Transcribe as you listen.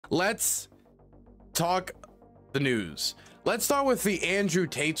let's talk the news. Let's start with the Andrew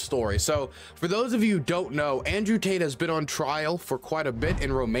Tate story. So for those of you who don't know, Andrew Tate has been on trial for quite a bit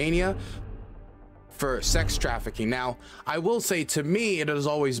in Romania for sex trafficking. Now, I will say, to me, it has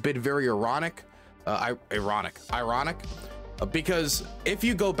always been very ironic, because if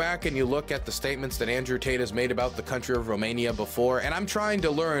you go back and you look at the statements that Andrew Tate has made about the country of Romania before, and I'm trying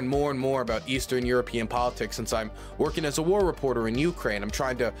to learn more and more about Eastern European politics since I'm working as a war reporter in Ukraine. I'm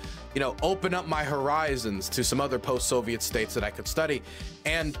trying to, open up my horizons to some other post-Soviet states that I could study.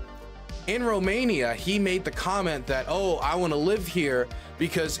 And in Romania, he made the comment that, oh, I want to live here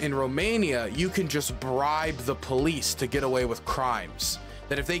because in Romania, you can just bribe the police to get away with crimes.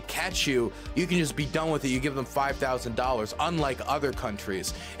 That if they catch you, you can just be done with it. You give them $5,000, unlike other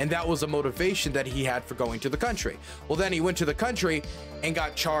countries. And that was a motivation that he had for going to the country. Well, then he went to the country and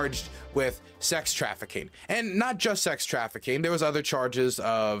got charged with sex trafficking. And not just sex trafficking. There was other charges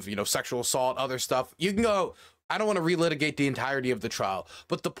of, sexual assault, other stuff. You can go, I don't want to relitigate the entirety of the trial.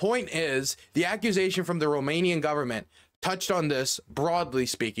 But the point is, the accusation from the Romanian government touched on this, broadly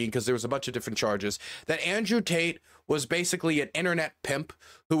speaking, because there was a bunch of different charges, that Andrew Tate was basically an internet pimp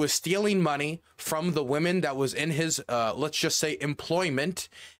who was stealing money from the women that was in his, let's just say, employment.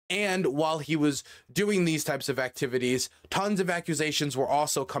 And while he was doing these types of activities, tons of accusations were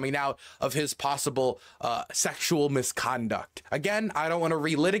also coming out of his possible sexual misconduct. Again, I don't want to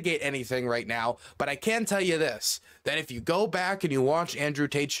relitigate anything right now, but I can tell you this, that if you go back and you watch Andrew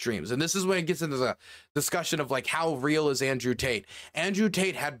Tate streams, and this is when it gets into the discussion of like, how real is Andrew Tate? Andrew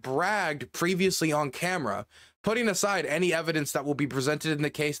Tate had bragged previously on camera, putting aside any evidence that will be presented in the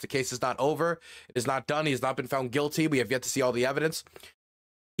case is not over, it is not done, he has not been found guilty, we have yet to see all the evidence.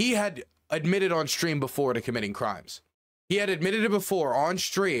 He had admitted on stream before to committing crimes. He had admitted it before on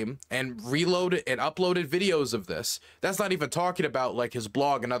stream and reloaded and uploaded videos of this. That's not even talking about like his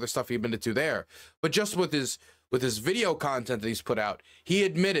blog and other stuff he admitted to there. But just with his video content that he's put out, he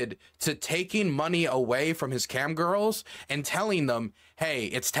admitted to taking money away from his cam girls and telling them, hey,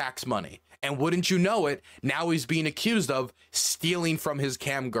 it's tax money. And wouldn't you know it, now he's being accused of stealing from his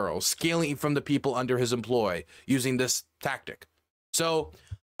cam girls, stealing from the people under his employ, using this tactic. So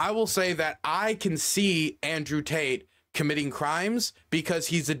I will say that I can see Andrew Tate committing crimes because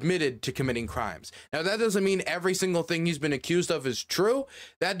he's admitted to committing crimes. Now, that doesn't mean every single thing he's been accused of is true.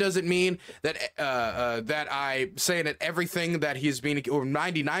 That doesn't mean that that I say that everything that he's being, or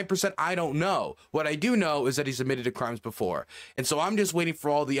 99%, I don't know. What I do know is that he's admitted to crimes before. And so I'm just waiting for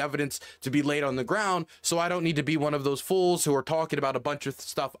all the evidence to be laid on the ground, so I don't need to be one of those fools who are talking about a bunch of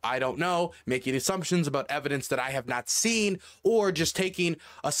stuff I don't know, making assumptions about evidence that I have not seen, or just taking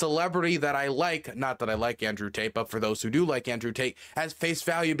a celebrity that I like, not that I like Andrew Tate, but for those who do like Andrew Tate, as face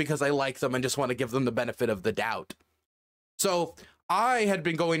value because I like them and just want to give them the benefit of the doubt. So I had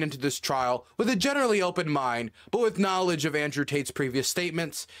been going into this trial with a generally open mind, but with knowledge of Andrew Tate's previous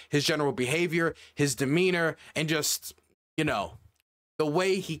statements, his general behavior, his demeanor, and just, the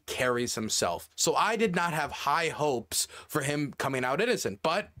way he carries himself. So I did not have high hopes for him coming out innocent,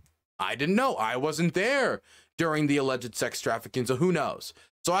 but I didn't know. I wasn't there during the alleged sex trafficking, so who knows?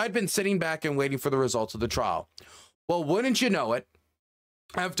 So I'd been sitting back and waiting for the results of the trial. Well, wouldn't you know it,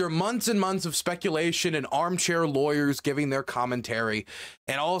 after months and months of speculation and armchair lawyers giving their commentary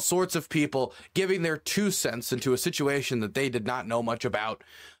and all sorts of people giving their 2 cents into a situation that they did not know much about,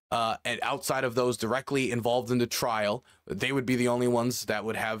 and outside of those directly involved in the trial, they would be the only ones that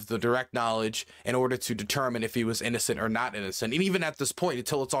would have the direct knowledge in order to determine if he was innocent or not innocent. And even at this point,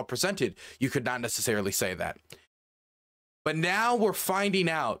 until it's all presented, you could not necessarily say that. But now we're finding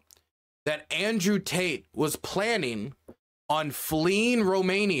out that Andrew Tate was planning on fleeing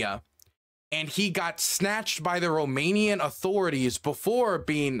Romania, and he got snatched by the Romanian authorities before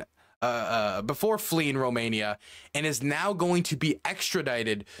fleeing Romania, and is now going to be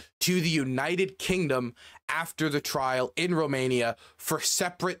extradited to the United Kingdom after the trial in Romania for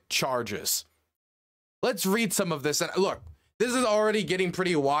separate charges. Let's read some of this. And look, this is already getting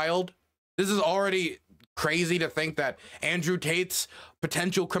pretty wild. This is already crazy to think that Andrew Tate's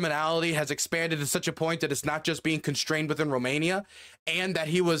potential criminality has expanded to such a point that it's not just being constrained within Romania, and that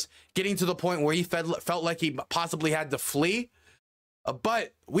he was getting to the point where he felt like he possibly had to flee.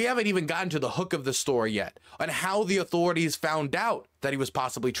 But we haven't even gotten to the hook of the story yet on how the authorities found out that he was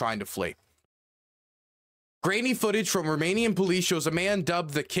possibly trying to flee. Grainy footage from Romanian police shows a man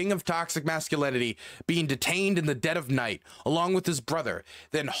dubbed the King of Toxic Masculinity being detained in the dead of night, along with his brother,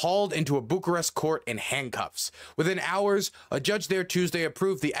 then hauled into a Bucharest court in handcuffs. Within hours, a judge there Tuesday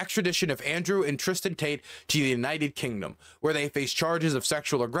approved the extradition of Andrew and Tristan Tate to the United Kingdom, where they face charges of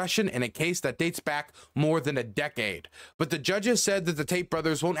sexual aggression in a case that dates back more than a decade. But the judges said that the Tate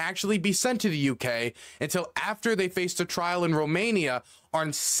brothers won't actually be sent to the UK until after they face a trial in Romania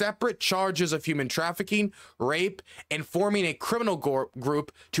on separate charges of human trafficking, rape, and forming a criminal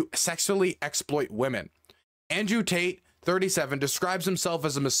group to sexually exploit women. Andrew Tate, 37, describes himself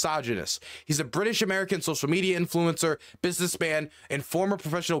as a misogynist. He's a British-American social media influencer, businessman, and former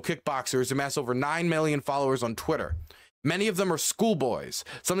professional kickboxer who's amassed over 9 million followers on Twitter. Many of them are schoolboys,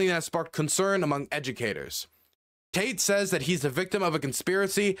 something that sparked concern among educators. Tate says that he's the victim of a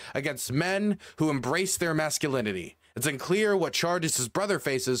conspiracy against men who embrace their masculinity. It's unclear what charges his brother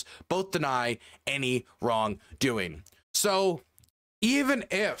faces. Both deny any wrongdoing. So even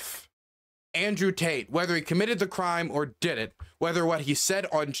if Andrew Tate, whether he committed the crime or didn't, whether what he said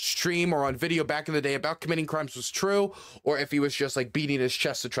on stream or on video back in the day about committing crimes was true, or if he was just like beating his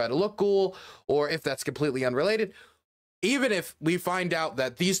chest to try to look cool, or if that's completely unrelated, even if we find out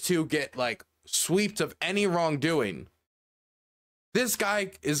that these two get like swept of any wrongdoing, this guy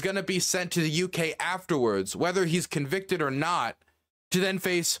is going to be sent to the UK afterwards, whether he's convicted or not, to then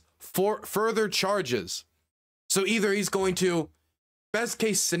face further charges. So either he's going to, best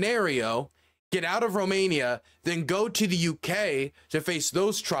case scenario, get out of Romania, then go to the UK to face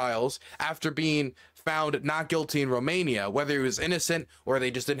those trials after being found not guilty in Romania, whether he was innocent or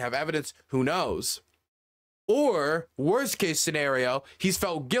they just didn't have evidence, who knows? Or, worst case scenario, he's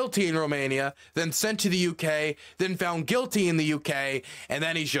felt guilty in Romania, then sent to the UK, then found guilty in the UK, and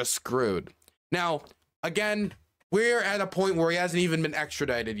then he's just screwed. Now, again, we're at a point where he hasn't even been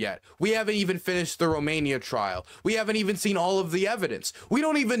extradited yet. We haven't even finished the Romania trial. We haven't even seen all of the evidence. We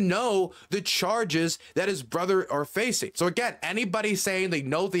don't even know the charges that his brother are facing. So again, anybody saying they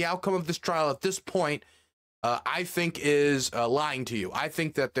know the outcome of this trial at this point, I think is lying to you. I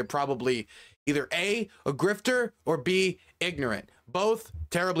think that they're probably either A, a grifter, or B, ignorant. Both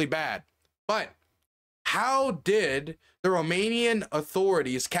terribly bad. But how did the Romanian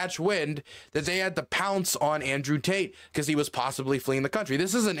authorities catch wind that they had to pounce on Andrew Tate because he was possibly fleeing the country?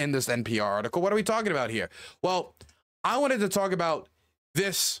 This isn't in this NPR article. What are we talking about here? Well, I wanted to talk about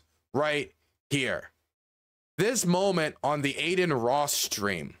this right here. This moment on the Adin Ross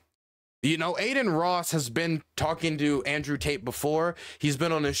stream. You know, Adin Ross has been talking to Andrew Tate before. He's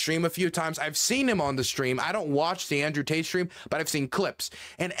been on his stream a few times. I've seen him on the stream. I don't watch the Andrew Tate stream, but I've seen clips.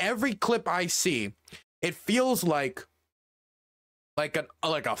 And every clip I see, it feels like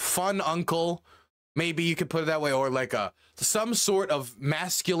a fun uncle, maybe you could put it that way, or like some sort of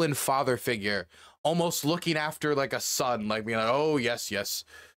masculine father figure, almost looking after like a son, like being like, oh yes,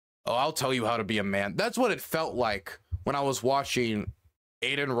 oh, I'll tell you how to be a man. That's what it felt like when I was watching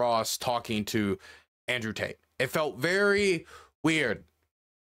Adin Ross talking to Andrew Tate. It felt very weird.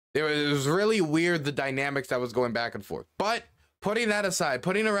 It was really weird, the dynamics that was going back and forth. But putting that aside,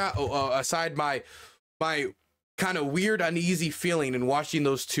 aside my kind of weird, uneasy feeling in watching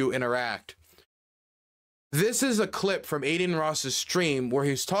those two interact, this is a clip from Adin Ross's stream where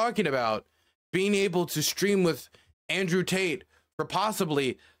he's talking about being able to stream with Andrew Tate for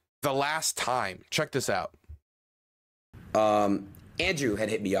possibly the last time. Check this out. Andrew had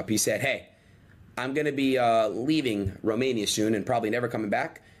hit me up. He said, hey, I'm going to be leaving Romania soon and probably never coming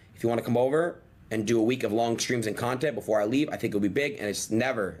back. If you want to come over and do a week of long streams and content before I leave, I think it'll be big. And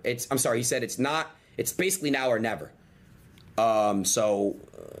I'm sorry, he said it's basically now or never. And this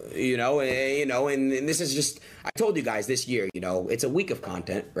is just, I told you guys this year, it's a week of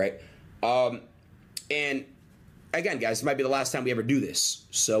content, right? And again, guys, this might be the last time we ever do this.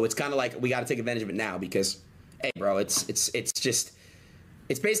 So it's kind of like we got to take advantage of it now because, hey, bro, it's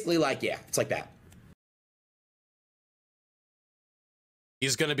basically like, yeah, it's like that.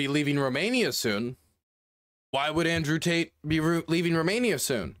 He's going to be leaving Romania soon. Why would Andrew Tate be leaving Romania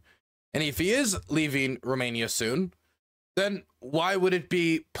soon? And if he is leaving Romania soon, then why would it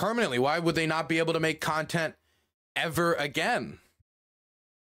be permanently? Why would they not be able to make content ever again?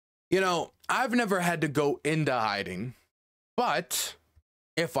 I've never had to go into hiding, but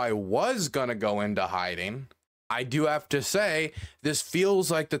if I was going to go into hiding, I do have to say, this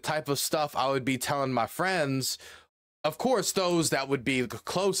feels like the type of stuff I would be telling my friends. Of course, those that would be the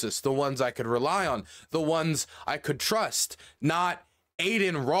closest, the ones I could rely on, the ones I could trust, not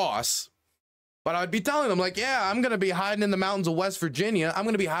Adin Ross. But I'd be telling them like, yeah, I'm going to be hiding in the mountains of West Virginia. I'm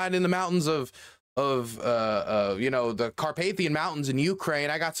going to be hiding in the mountains of you know, the Carpathian Mountains in Ukraine.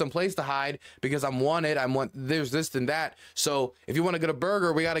 I got some place to hide because I'm wanted. There's this and that. So if you want to get a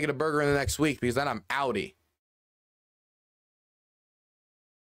burger, we got to get a burger in the next week because then I'm outie.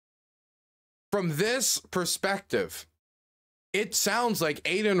 From this perspective, it sounds like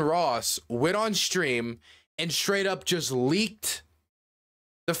Adin Ross went on stream and straight up just leaked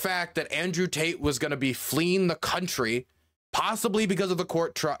the fact that Andrew Tate was going to be fleeing the country, possibly because of the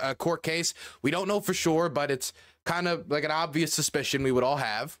court case. We don't know for sure, but it's kind of like an obvious suspicion we would all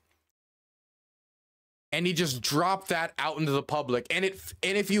have. And he just dropped that out into the public. And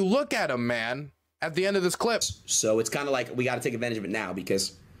if you look at him, man, at the end of this clip. So it's kind of like we got to take advantage of it now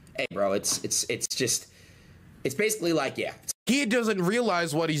because, hey, bro, it's basically like, yeah. He doesn't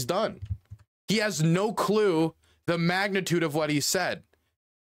realize what he's done. He has no clue the magnitude of what he said.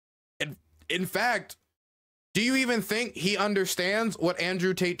 And in fact, do you even think he understands what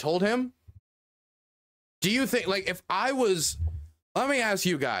Andrew Tate told him? Do you think, like, if I was, let me ask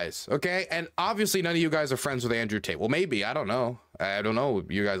you guys, okay? And obviously none of you guys are friends with Andrew Tate. Well, maybe, I don't know. I don't know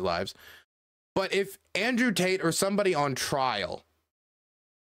you guys' lives. But if Andrew Tate or somebody on trial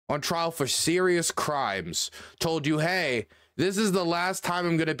for serious crimes told you, hey, this is the last time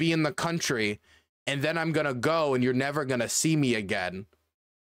I'm going to be in the country and then I'm going to go and you're never going to see me again.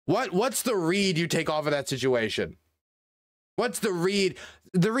 What's the read you take off of that situation? What's the read?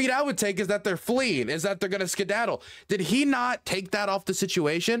 The read I would take is that they're fleeing, is that they're going to skedaddle. Did he not take that off the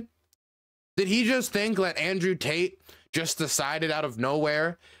situation? Did he just think that Andrew Tate just decided out of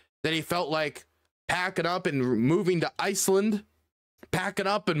nowhere that he felt like packing up and moving to Iceland, packing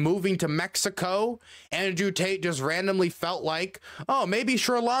up and moving to Mexico? Andrew Tate just randomly felt like, oh, maybe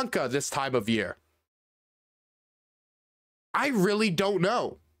Sri Lanka this time of year. I really don't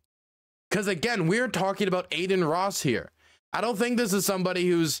know. Because again, we're talking about Adin Ross here. I don't think this is somebody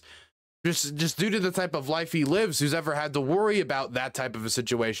who's just due to the type of life he lives, who's ever had to worry about that type of a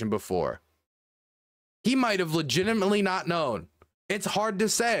situation before. He might have legitimately not known. It's hard to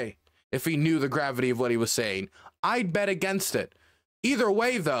say if he knew the gravity of what he was saying. I'd bet against it. Either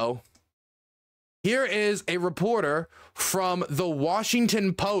way, though, here is a reporter from the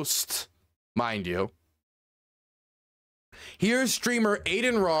Washington Post, mind you. Here's streamer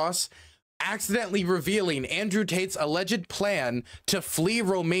Adin Ross accidentally revealing Andrew Tate's alleged plan to flee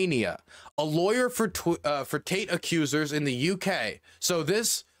Romania. A lawyer for Tate accusers in the UK. So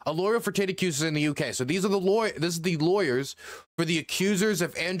a lawyer for Tate accusers in the UK. So these are this is the lawyers for the accusers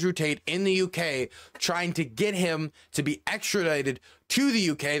of Andrew Tate in the UK, trying to get him to be extradited to the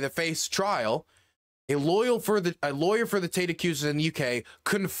UK to face trial. A lawyer for the Tate accusers in the UK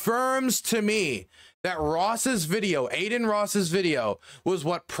confirms to me that Adin Ross's video, was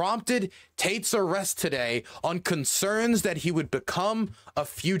what prompted Tate's arrest today on concerns that he would become a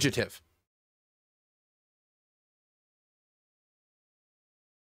fugitive.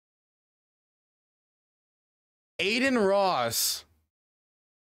 Adin Ross,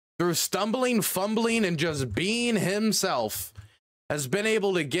 through stumbling, fumbling, and just being himself, has been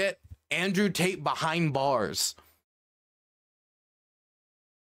able to get Andrew Tate behind bars.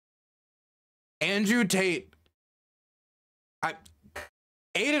 Andrew Tate,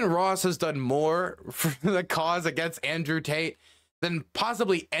 Adin Ross has done more for the cause against Andrew Tate than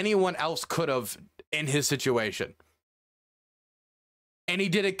possibly anyone else could have in his situation. And he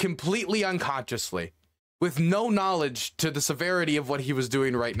did it completely unconsciously, with no knowledge to the severity of what he was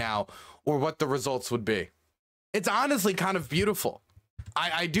doing right now or what the results would be. It's honestly kind of beautiful.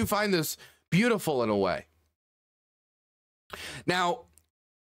 I do find this beautiful in a way. Now,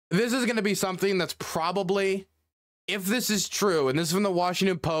 this is going to be something that's probably, if this is true, and this is from the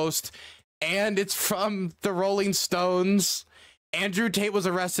Washington Post, and it's from the Rolling Stones, Andrew Tate was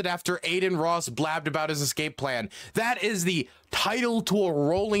arrested after Adin Ross blabbed about his escape plan. That is the title to a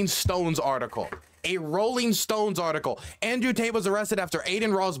Rolling Stones article. A Rolling Stones article. Andrew Tate was arrested after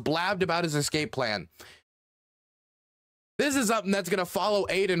Adin Ross blabbed about his escape plan. This is something that's going to follow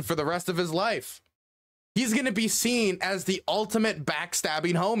Adin for the rest of his life. He's going to be seen as the ultimate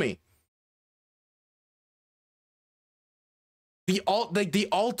backstabbing homie. The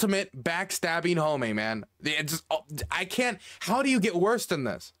ultimate backstabbing homie, man. I can't, how do you get worse than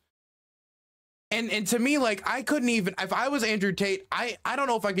this? And to me, like, I couldn't even, if I was Andrew Tate, I don't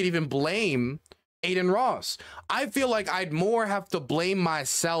know if I could even blame Adin Ross. I feel like I'd more have to blame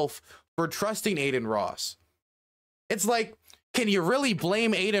myself for trusting Adin Ross. It's like, can you really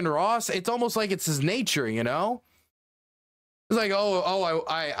blame Adin Ross? It's almost like it's his nature, you know? It's like,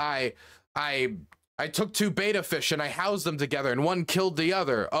 I took two beta fish and I housed them together and one killed the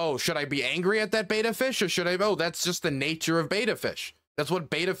other. Oh, should I be angry at that beta fish, or should I, oh, that's just the nature of beta fish. That's what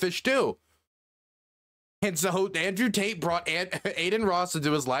beta fish do. And so Andrew Tate brought Adin Ross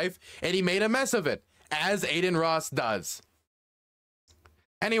into his life, and he made a mess of it, as Adin Ross does.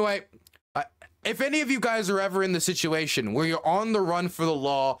 Anyway, if any of you guys are ever in the situation where you're on the run for the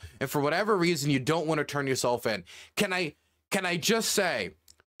law, and for whatever reason you don't want to turn yourself in, can I just say,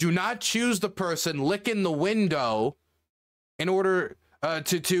 do not choose the person licking the window in order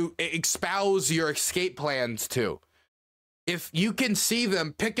to espouse your escape plans to. If you can see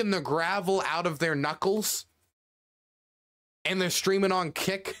them picking the gravel out of their knuckles and they're streaming on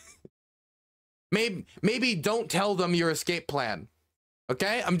kick, maybe don't tell them your escape plan.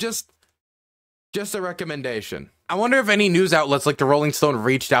 Okay? I'm just a recommendation. I wonder if any news outlets like the Rolling Stone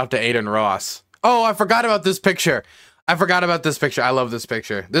reached out to Adin Ross. Oh, I forgot about this picture. I love this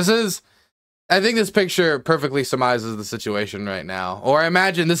picture. I think this picture perfectly surmises the situation right now. Or I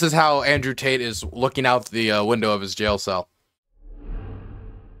imagine this is how Andrew Tate is looking out the window of his jail cell.